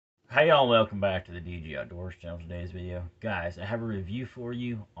Hey y'all, welcome back to the DG Outdoors channel. Today's video, guys, I have a review for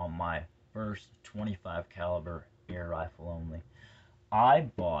you on my first 25 caliber air rifle only. I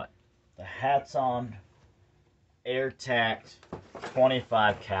bought the Hatsan Airtact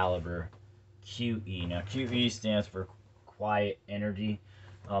 25 caliber QE. Now QE stands for Quiet Energy.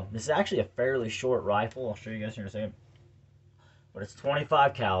 This is actually a fairly short rifle. I'll show you guys here in a second. But it's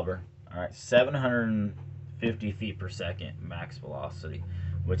 25 caliber. All right, 750 feet per second max velocity,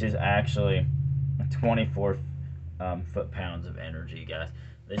 which is actually 24 foot-pounds of energy, guys.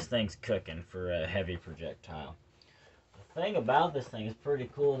 This thing's cooking for a heavy projectile. The thing about this thing is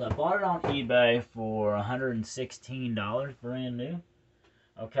pretty cool. I bought it on eBay for $116, brand new.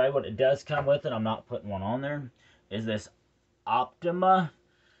 Okay, what it does come with it, I'm not putting one on there, is this Optima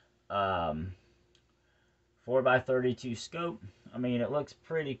 4x32 scope. I mean, it looks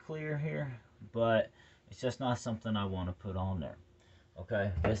pretty clear here, but it's just not something I want to put on there.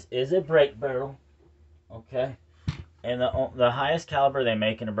 Okay, this is a break barrel. Okay, and the highest caliber they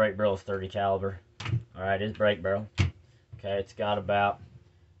make in a break barrel is 30 caliber. All right, it's break barrel. Okay, it's got about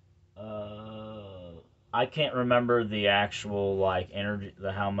I can't remember the actual like energy,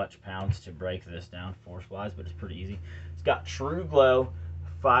 how much pounds to break this down force wise, but it's pretty easy. It's got true glow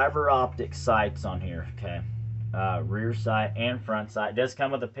fiber optic sights on here. Okay, rear sight and front sight. It does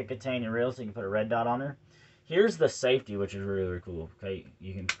come with a Picatinny reel, so you can put a red dot on there. Here's the safety, which is really, really cool. Okay,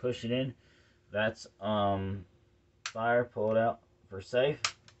 you can push it in. That's fire, pull it out for safe.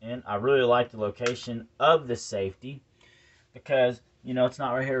 And I really like the location of the safety because, you know, it's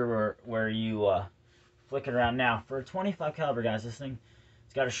not right here where you flick it around. Now, for a 25 caliber, guys, this thing,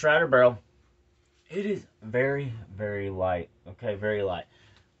 it's got a shrouder barrel. It is very, very light. Okay, very light.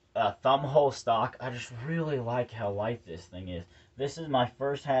 Thumb hole stock. I just really like how light this thing is. This is my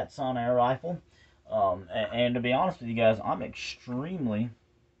first Hatsan air rifle. And to be honest with you guys, I'm extremely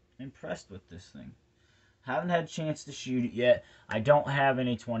impressed with this thing. Haven't had a chance to shoot it yet. I don't have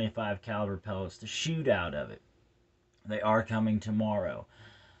any 25 caliber pellets to shoot out of it. They are coming tomorrow.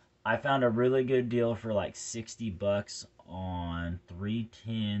 I found a really good deal for like 60 bucks on 3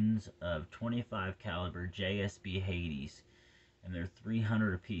 tins of 25 caliber JSB Hades, and they're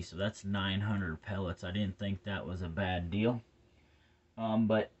 300 a piece, so that's 900 pellets. I didn't think that was a bad deal.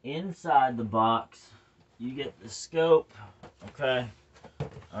 But inside the box, you get the scope. Okay,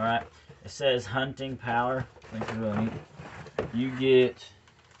 all right. It says hunting power. I think it's really neat. You get,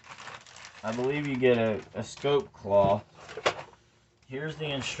 I believe you get a scope cloth. Here's the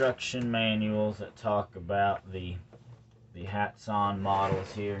instruction manuals that talk about the Hatsan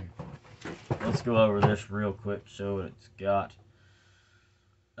models here. Let's go over this real quick, show what it's got.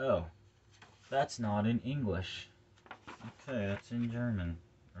 Oh, that's not in English. Okay, that's in German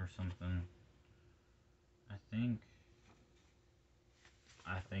or something. I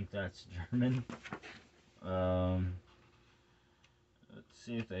think that's German. Let's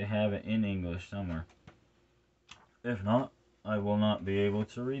see if they have it in English somewhere. If not, I will not be able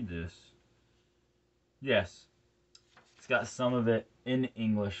to read this. Yes, it's got some of it in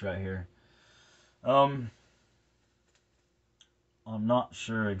English right here. I'm not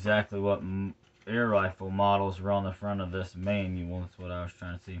sure exactly what air rifle models were on the front of this manual. That's what I was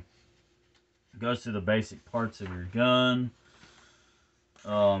trying to see. It goes through the basic parts of your gun.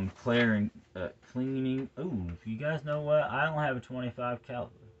 Clearing, cleaning. Ooh, you guys know what? I don't have a 25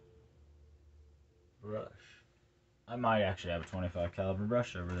 caliber brush. I might actually have a 25 caliber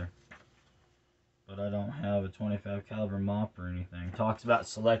brush over there, but I don't have a 25 caliber mop or anything. It talks about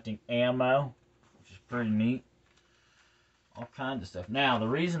selecting ammo, which is pretty neat. All kinds of stuff. Now, the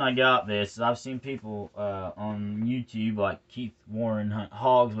reason I got this is I've seen people on YouTube, like Keith Warren, hunt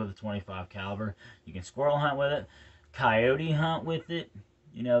hogs with a 25 caliber. You can squirrel hunt with it, coyote hunt with it.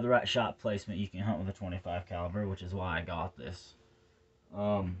 You know, the right shot placement, you can hunt with a 25 caliber, which is why I got this.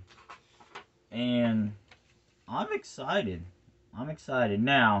 And I'm excited. I'm excited.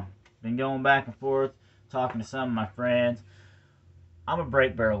 Now, been going back and forth, talking to some of my friends. I'm a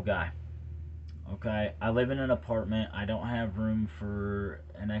break barrel guy. Okay, I live in an apartment. I don't have room for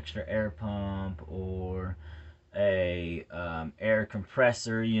an extra air pump or a air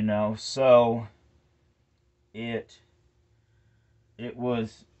compressor, you know. So it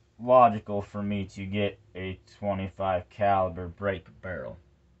was logical for me to get a 25 caliber break barrel.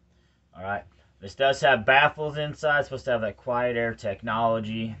 All right, this does have baffles inside. It's supposed to have that quiet air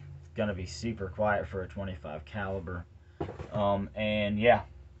technology. It's gonna be super quiet for a 25 caliber. And yeah.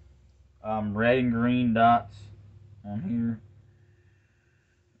 Red and green dots on here.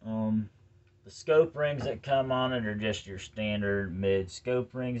 The scope rings that come on it are just your standard mid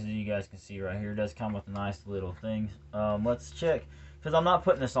scope rings, as you guys can see right here. It does come with nice little things. Let's check. because I'm not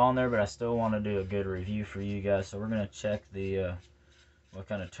putting this on there, but I still want to do a good review for you guys. So we're going to check the what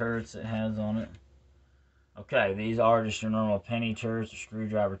kind of turrets it has on it. Okay, these are just your normal penny turrets or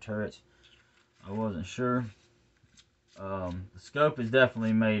screwdriver turrets. I wasn't sure. The scope is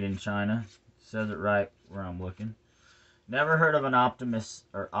definitely made in China. It says it right where I'm looking. Never heard of an Optimus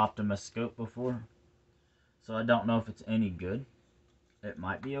scope before, so I don't know if it's any good. It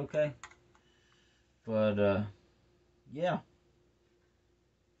might be okay, but yeah.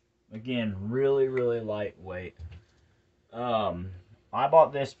 Again, really, really lightweight. I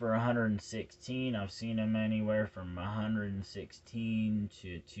bought this for 116. I've seen them anywhere from 116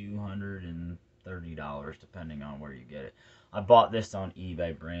 to $230, depending on where you get it. I bought this on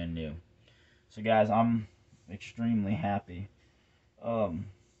eBay, brand new. So, guys, I'm extremely happy. The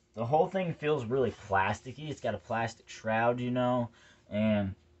whole thing feels really plasticky. It's got a plastic shroud, you know,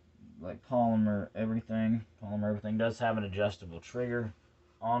 and like polymer everything. Polymer everything does have an adjustable trigger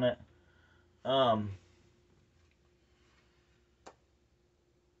on it.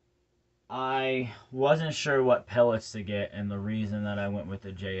 I wasn't sure what pellets to get, and the reason that I went with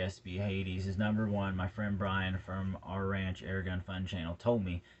the JSB Hades is, number one, my friend Brian from our ranch Airgun Fun channel told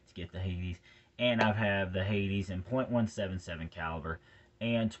me to get the Hades, and I have the Hades in .177 caliber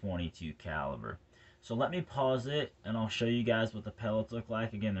and 22 caliber. So let me pause it, and I'll show you guys what the pellets look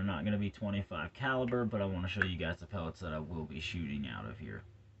like. Again, they're not going to be 25 caliber, but I want to show you guys the pellets that I will be shooting out of here.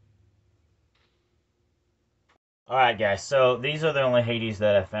 Alright guys, so these are the only Hades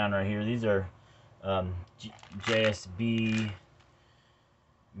that I found right here. These are JSB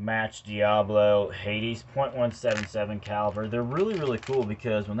Match Diablo Hades .177 caliber. They're really, really cool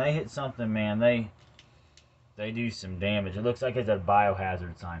because when they hit something, man, they do some damage. It looks like it's a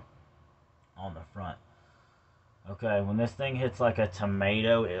biohazard sign on the front. Okay, when this thing hits like a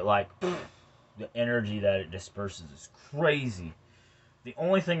tomato, it like, the energy that it disperses is crazy. The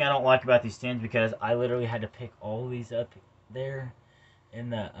only thing I don't like about these tins, because I literally had to pick all these up there in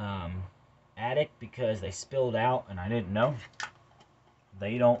the attic because they spilled out and I didn't know.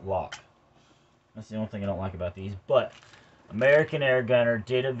 They don't lock. That's the only thing I don't like about these. But American Air Gunner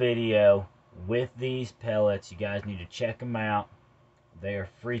did a video with these pellets. You guys need to check them out. They are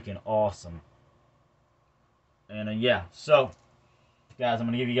freaking awesome. And yeah, so guys, I'm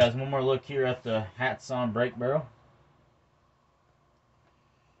going to give you guys one more look here at the Hatsan brake barrel.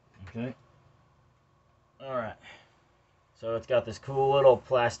 Okay. Alright. So it's got this cool little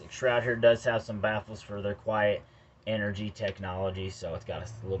plastic shroud here. It does have some baffles for their quiet energy technology. So it's got a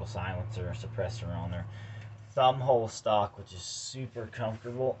little silencer, suppressor on there. Thumb hole stock, which is super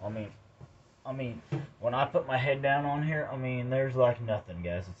comfortable. I mean, when I put my head down on here, there's like nothing,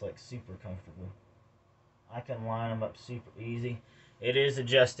 guys. It's like super comfortable. I can line them up super easy. It is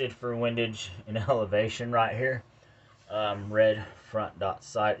adjusted for windage and elevation right here. Red front dot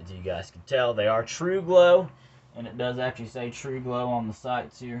sight, as you guys can tell. They are True Glow, and it does actually say True Glow on the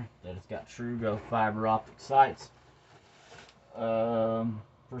sights here, that it's got True Glow fiber optic sights.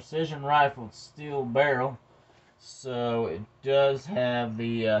 Precision rifled steel barrel, so it does have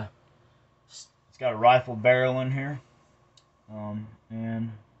the it's got a rifle barrel in here,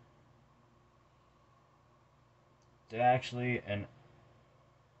 and it's actually an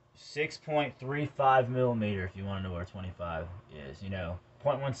 6.35 millimeter, if you want to know where 25 is. You know,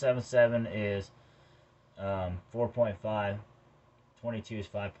 .177 is 4.5, 22 is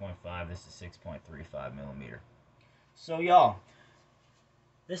 5.5, this is 6.35 millimeter. So y'all,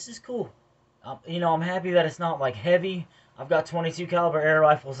 this is cool. You know, I'm happy that it's not like heavy. I've got 22 caliber air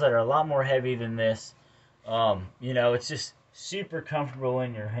rifles that are a lot more heavy than this. You know, it's just super comfortable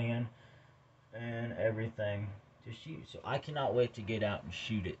in your hand and everything to shoot. So I cannot wait to get out and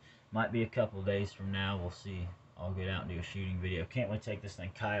shoot it. Might be a couple days from now, we'll see. I'll get out and do a shooting video. Can't wait to take this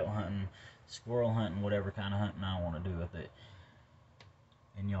thing coyote hunting, squirrel hunting, whatever kind of hunting I want to do with it.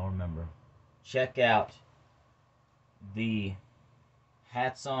 And y'all remember, check out the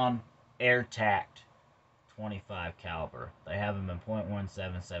Hatsan Airtact 25 caliber. They have them in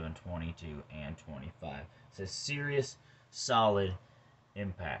 .177, 22, and 25. It's a serious, solid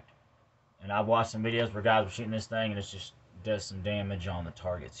impact. And I've watched some videos where guys were shooting this thing and it just does some damage on the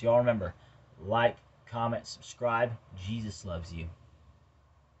targets. Y'all remember, like, comment, subscribe. Jesus loves you.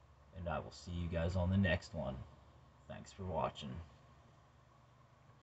 And I will see you guys on the next one. Thanks for watching.